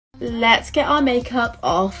let's get our makeup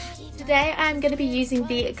off. Today I'm going to be using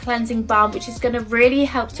the cleansing balm, which is going to really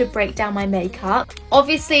help to break down my makeup.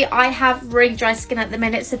 Obviously I have really dry skin at the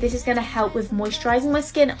minute, so this is going to help with moisturising my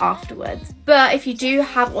skin afterwards. But if you do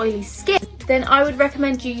have oily skin, then I would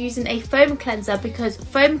recommend you using a foam cleanser, because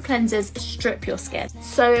foam cleansers strip your skin,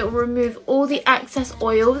 so it will remove all the excess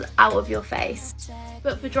oils out of your face.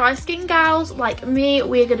 But for dry skin gals like me,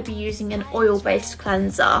 we're going to be using an oil-based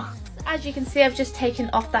cleanser. As you can see, I've just taken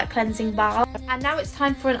off that cleansing balm, and now it's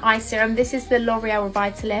time for an eye serum. This is the L'Oreal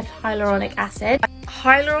Revitalift Hyaluronic Acid.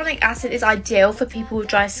 Hyaluronic acid is ideal for people with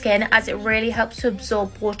dry skin, as it really helps to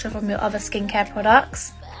absorb water from your other skincare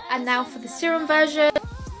products. And now for the serum version.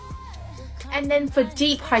 And then for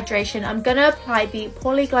deep hydration, I'm going to apply the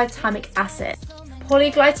polyglycamic acid.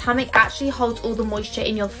 Polyglycamic actually holds all the moisture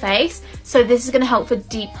in your face, so this is going to help for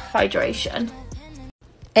deep hydration.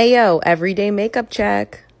 Ayo, everyday makeup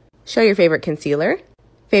check. Show your favorite concealer,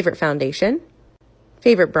 favorite foundation,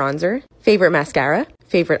 favorite bronzer, favorite mascara,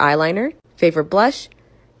 favorite eyeliner, favorite blush,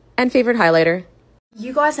 and favorite highlighter.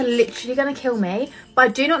 You guys are literally going to kill me, but I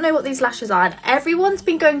do not know what these lashes are. And everyone's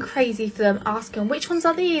been going crazy for them, asking which ones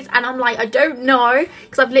are these, and I'm like, I don't know,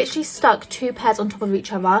 because I've literally stuck two pairs on top of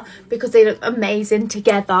each other because they look amazing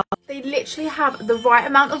together. They literally have the right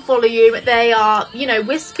amount of volume. They are, you know,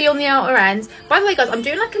 wispy on the outer ends. By the way guys, I'm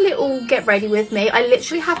doing like a little get ready with me. I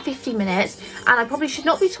literally have 50 minutes and I probably should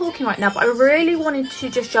not be talking right now, but I really wanted to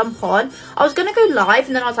just jump on. I was going to go live,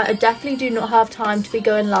 and then I was like, I definitely do not have time to be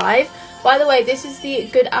going live. By the way, this is the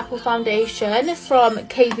Good Apple foundation from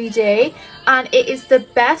KVD, and it is the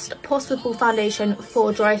best possible foundation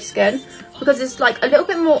for dry skin, because it's like a little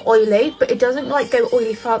bit more oily, but it doesn't like go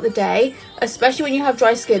oily throughout the day. Especially when you have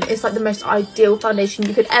dry skin, it's like the most ideal foundation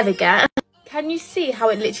you could ever get. Can you see how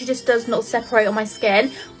it literally just does not separate on my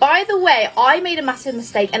skin? By the way, I made a massive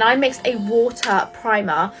mistake and I mixed a water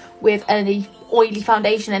primer with an oily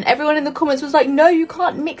foundation, and everyone in the comments was like, no, you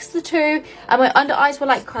can't mix the two, and my under eyes were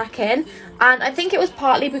like cracking. And I think it was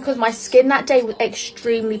partly because my skin that day was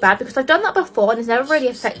extremely bad, because I've done that before and it's never really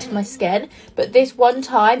affected my skin, but this one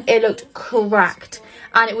time it looked cracked.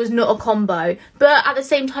 And it was not a combo, but at the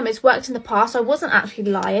same time it's worked in the past, so I wasn't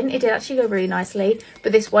actually lying. It did actually go really nicely,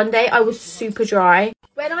 but this one day I was super dry.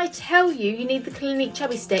 When I tell you, you need the Clinique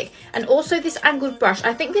Chubby Stick and also this angled brush.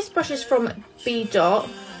 I think this brush is from 𝙤𝙤𝙗𝙗.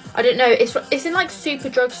 I don't know, it's in like super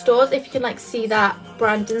drugstores, if you can like see that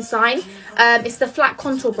branding sign. It's the flat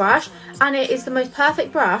contour brush, and it is the most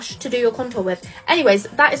perfect brush to do your contour with. Anyways,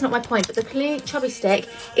 that is not my point, but the Clinique Chubby Stick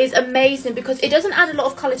is amazing because it doesn't add a lot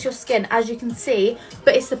of colour to your skin, as you can see,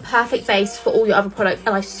 but it's the perfect base for all your other products,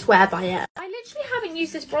 and I swear by it. I literally haven't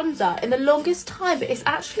used this bronzer in the longest time, but it's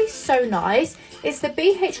actually so nice. It's the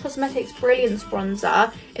BH Cosmetics Brilliance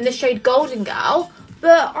Bronzer in the shade Golden Gal.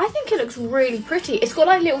 But I think it looks really pretty. It's got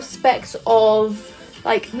like little specks of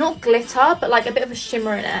like, not glitter, but like a bit of a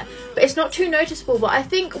shimmer in it. But it's not too noticeable. But I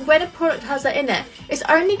think when a product has that in it, it's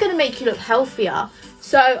only going to make you look healthier.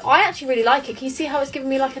 So I actually really like it. Can you see how it's giving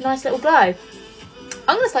me like a nice little glow?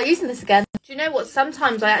 I'm going to start using this again. Do you know what?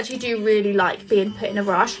 Sometimes I actually do really like being put in a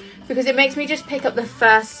rush, because it makes me just pick up the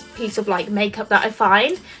first piece of like makeup that I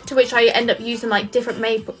find, to which I end up using like different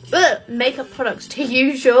makeup products to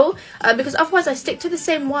usual, because otherwise I stick to the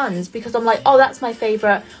same ones, because I'm like, oh, that's my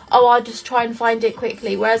favourite, oh, I'll just try and find it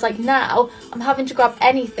quickly. Whereas like now I'm having to grab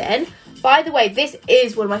anything. By the way, this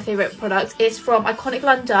is one of my favourite products. It's from Iconic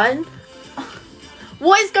London.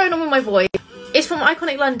 What is going on with my voice? It's from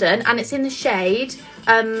Iconic London, and it's in the shade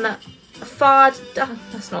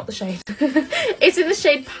that's not the shade. It's in the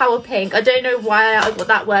shade Power Pink. I don't know why I got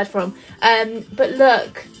that word from, but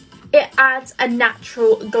look, it adds a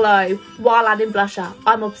natural glow while adding blusher.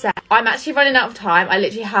 I'm obsessed. I'm actually running out of time. I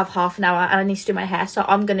literally have half an hour and I need to do my hair, so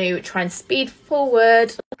I'm going to try and speed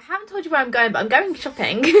forward. I haven't told you where I'm going, but I'm going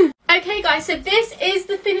shopping. Okay guys, so this is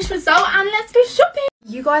the finished result, and let's go shopping.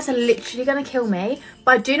 You guys are literally going to kill me,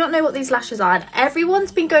 but I do not know what these lashes are. And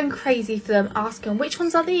everyone's been going crazy for them, asking which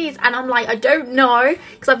ones are these, and I'm like, I don't know,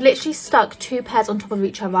 because I've literally stuck two pairs on top of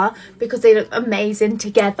each other because they look amazing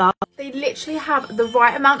together. They literally have the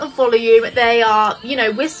right amount of volume. They are, you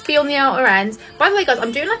know, wispy on the outer ends. By the way guys,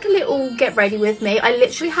 I'm doing like a little get ready with me. I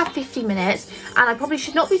literally have 50 minutes and I probably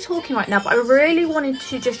should not be talking right now, but I really wanted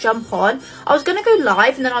to just jump on. I was going to go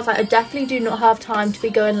live, and then I was like, I definitely do not have time to be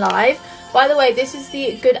going live. By the way, this is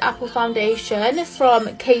the Good Apple foundation from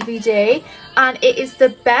KVD, and it is the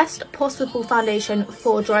best possible foundation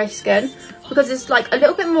for dry skin, because it's like a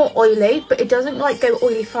little bit more oily, but it doesn't like go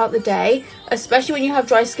oily throughout the day. Especially when you have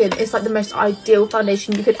dry skin, it's like the most ideal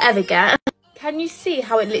foundation you could ever get. Can can you see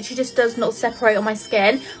how it literally just does not separate on my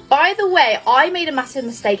skin? By the way, I made a massive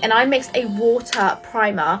mistake and I mixed a water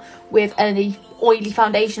primer with an oily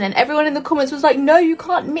foundation, and everyone in the comments was like, no, you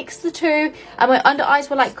can't mix the two, and my under eyes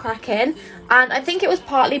were like cracking. And I think it was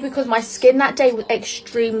partly because my skin that day was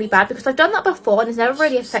extremely bad, because I've done that before and it's never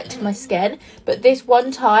really affected my skin, but this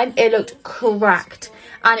one time it looked cracked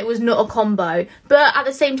and it was not a combo. But at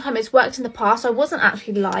the same time, it's worked in the past, so I wasn't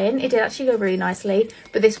actually lying. It did actually go really nicely,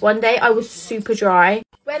 but this one day I was super dry.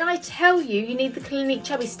 When I tell you, you need the Clinique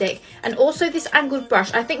Chubby Stick and also this angled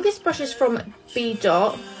brush. I think this brush is from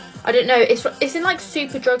𝙫𝙤𝙧𝙚. I don't know, it's in like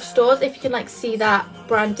super drugstores, if you can like see that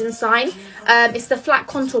branding sign. It's the flat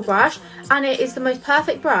contour brush, and it is the most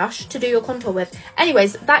perfect brush to do your contour with.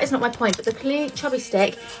 Anyways, that is not my point, but the Clinique Chubby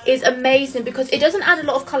Stick is amazing because it doesn't add a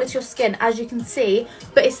lot of colour to your skin, as you can see,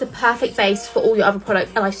 but it's the perfect base for all your other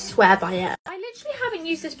products, and I swear by it. I literally haven't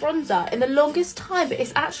used this bronzer in the longest time, but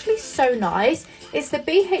it's actually so nice. It's the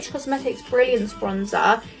BH Cosmetics Brilliance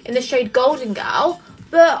Bronzer in the shade Golden Girl.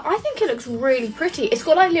 But I think it looks really pretty. It's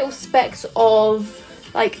got like little specks of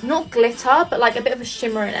like, not glitter, but like a bit of a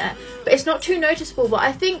shimmer in it. But it's not too noticeable. But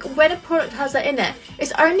I think when a product has that in it,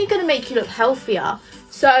 it's only going to make you look healthier.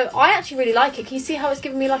 So I actually really like it. Can you see how it's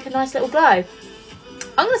giving me like a nice little glow?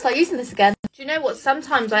 I'm going to start using this again. Do you know what?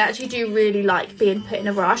 Sometimes I actually do really like being put in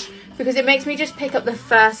a rush, because it makes me just pick up the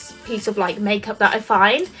first piece of like makeup that I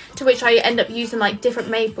find, to which I end up using like different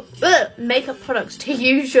makeup products to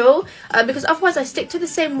usual, because otherwise I stick to the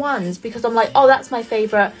same ones because I'm like, oh, that's my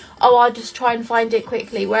favourite, oh, I'll just try and find it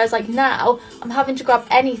quickly. Whereas like now I'm having to grab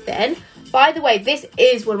anything. By the way, this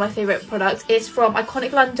is one of my favourite products. It's from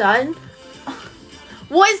Iconic London.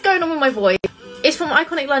 What is going on with my voice? It's from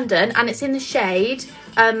Iconic London and it's in the shade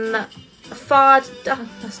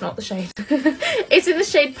that's not the shade. It's in the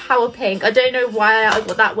shade Power Pink. I don't know why I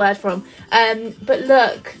got that word from, but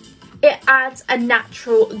look, it adds a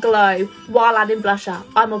natural glow while adding blusher.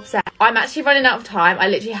 I'm obsessed. I'm actually running out of time. I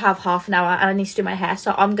literally have half an hour and I need to do my hair,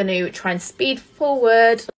 so I'm going to try and speed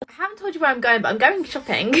forward. I haven't told you where I'm going, but I'm going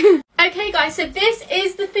shopping. Okay guys, so this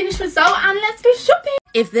is the finished result and let's go shopping.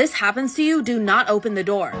 If this happens to you, do not open the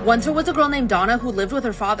door. Once there was a girl named Donna who lived with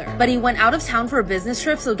her father, but he went out of town for a business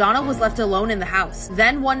trip, so Donna was left alone in the house.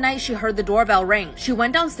 Then one night she heard the doorbell ring. She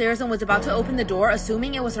went downstairs and was about to open the door,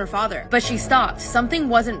 assuming it was her father, but she stopped. Something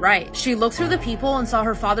wasn't right. She looked through the peephole and saw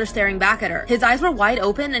her father staring back at her. His eyes were wide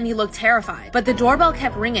open and he looked terrified, but the doorbell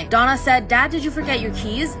kept ringing. Donna said, "Dad, did you forget your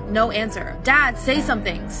keys?" No answer. "Dad, say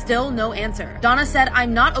something." Still no answer. Donna said,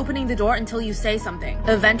 "I'm not opening the door until you say something."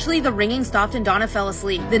 Eventually the ringing stopped and Donna fell asleep.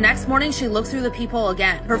 The next morning she looked through the peephole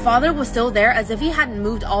again. Her father was still there, as if he hadn't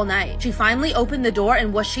moved all night. She finally opened the door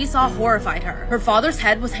and what she saw horrified her. Her father's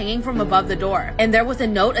head was hanging from above the door, and there was a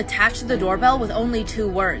note attached to the doorbell with only 2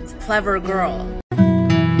 words: "Clever girl."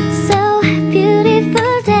 So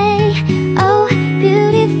beautiful day, oh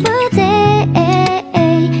beautiful day.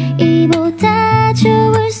 이보다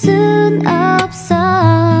좋을 순 없어.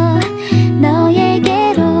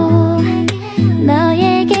 너에게로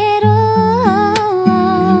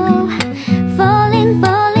falling,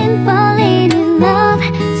 falling, falling in love.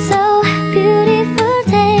 So beautiful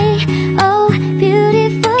day, oh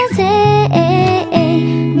beautiful day.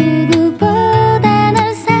 누구보다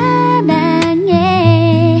널 사랑해.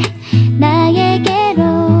 나에게로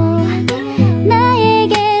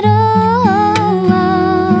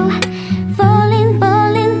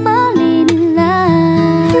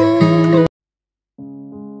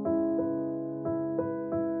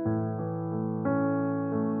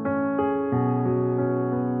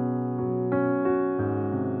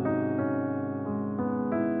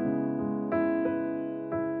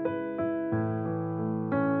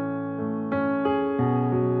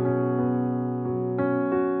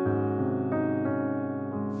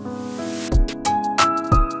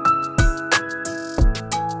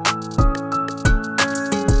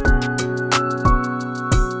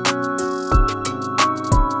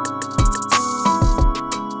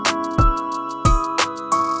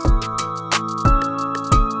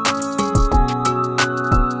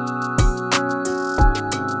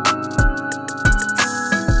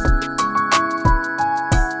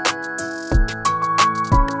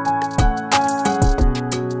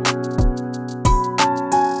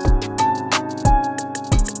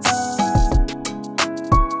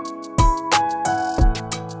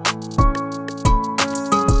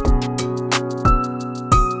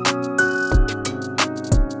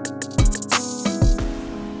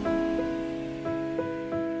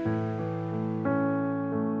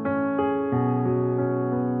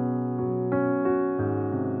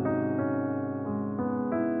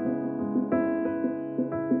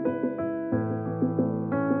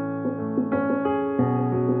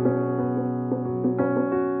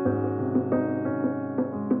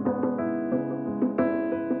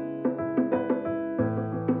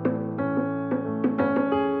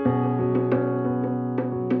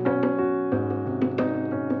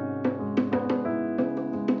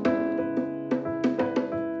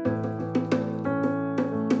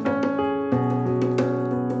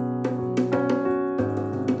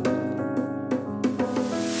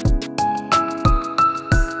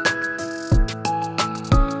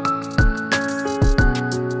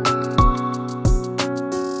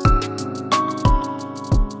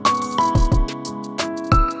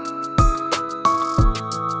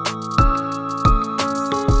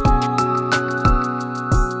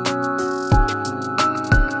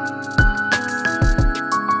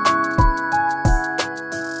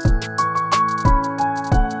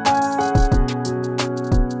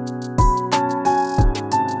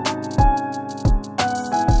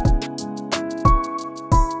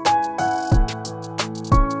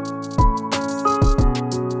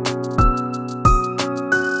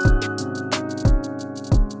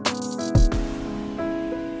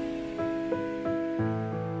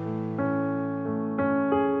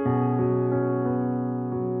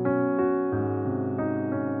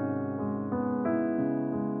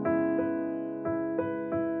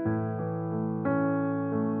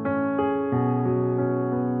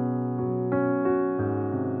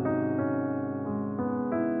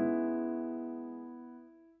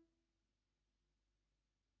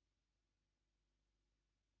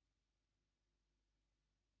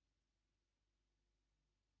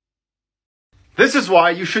This is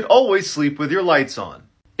why you should always sleep with your lights on.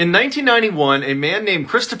 In 1991, a man named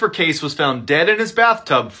Christopher Case was found dead in his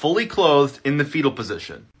bathtub, fully clothed in the fetal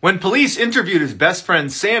position. When police interviewed his best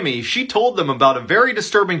friend Sammy, she told them about a very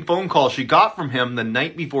disturbing phone call she got from him the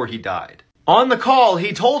night before he died. On the call,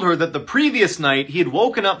 he told her that the previous night he had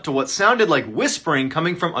woken up to what sounded like whispering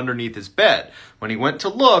coming from underneath his bed. When he went to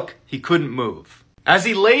look, he couldn't move. As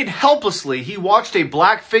he laid helplessly, he watched a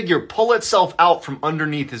black figure pull itself out from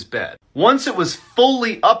underneath his bed. Once it was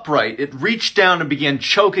fully upright, it reached down and began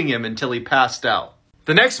choking him until he passed out.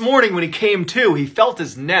 The next morning when he came to, he felt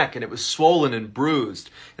his neck and it was swollen and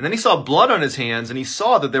bruised. And then he saw blood on his hands and he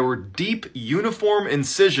saw that there were deep, uniform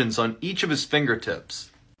incisions on each of his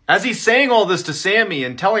fingertips. As he's saying all this to Sammy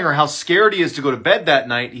and telling her how scared he is to go to bed that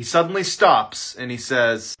night, he suddenly stops and he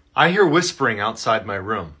says, "I hear whispering outside my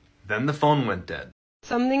room." Then the phone went dead.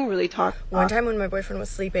 Something really talk. One time when my boyfriend was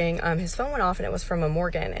sleeping, his phone went off and it was from a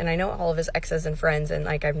Morgan, and I know all of his exes and friends, and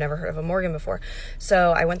like I've never heard of a Morgan before.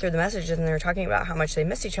 So I went through the messages and they were talking about how much they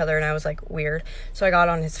missed each other, and I was like, weird. So I got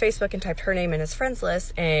on his Facebook and typed her name in his friends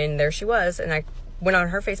list, and there she was. And I went on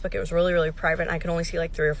her Facebook. It was really, really private, and I could only see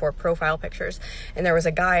like 3 or 4 profile pictures, and there was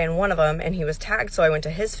a guy in one of them and he was tagged. So I went to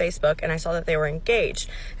his Facebook and I saw that they were engaged,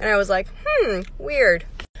 and I was like, weird.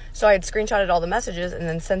 So I had screenshotted all the messages and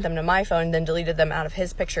then sent them to my phone, and then deleted them out of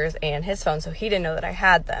his pictures and his phone, so he didn't know that I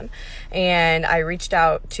had them. And I reached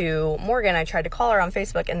out to Morgan. I tried to call her on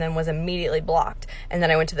Facebook and then was immediately blocked. And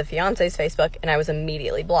then I went to the fiance's Facebook and I was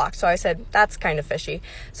immediately blocked. So I said, that's kind of fishy.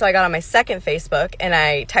 So I got on my second Facebook and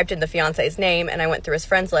I typed in the fiance's name and I went through his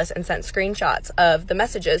friends list and sent screenshots of the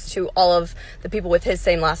messages to all of the people with his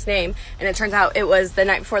same last name. And it turns out it was the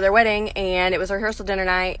night before their wedding, and it was rehearsal dinner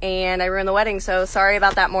night, and I ruined the wedding. So sorry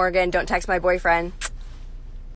about that, Morgan. Don't text my boyfriend.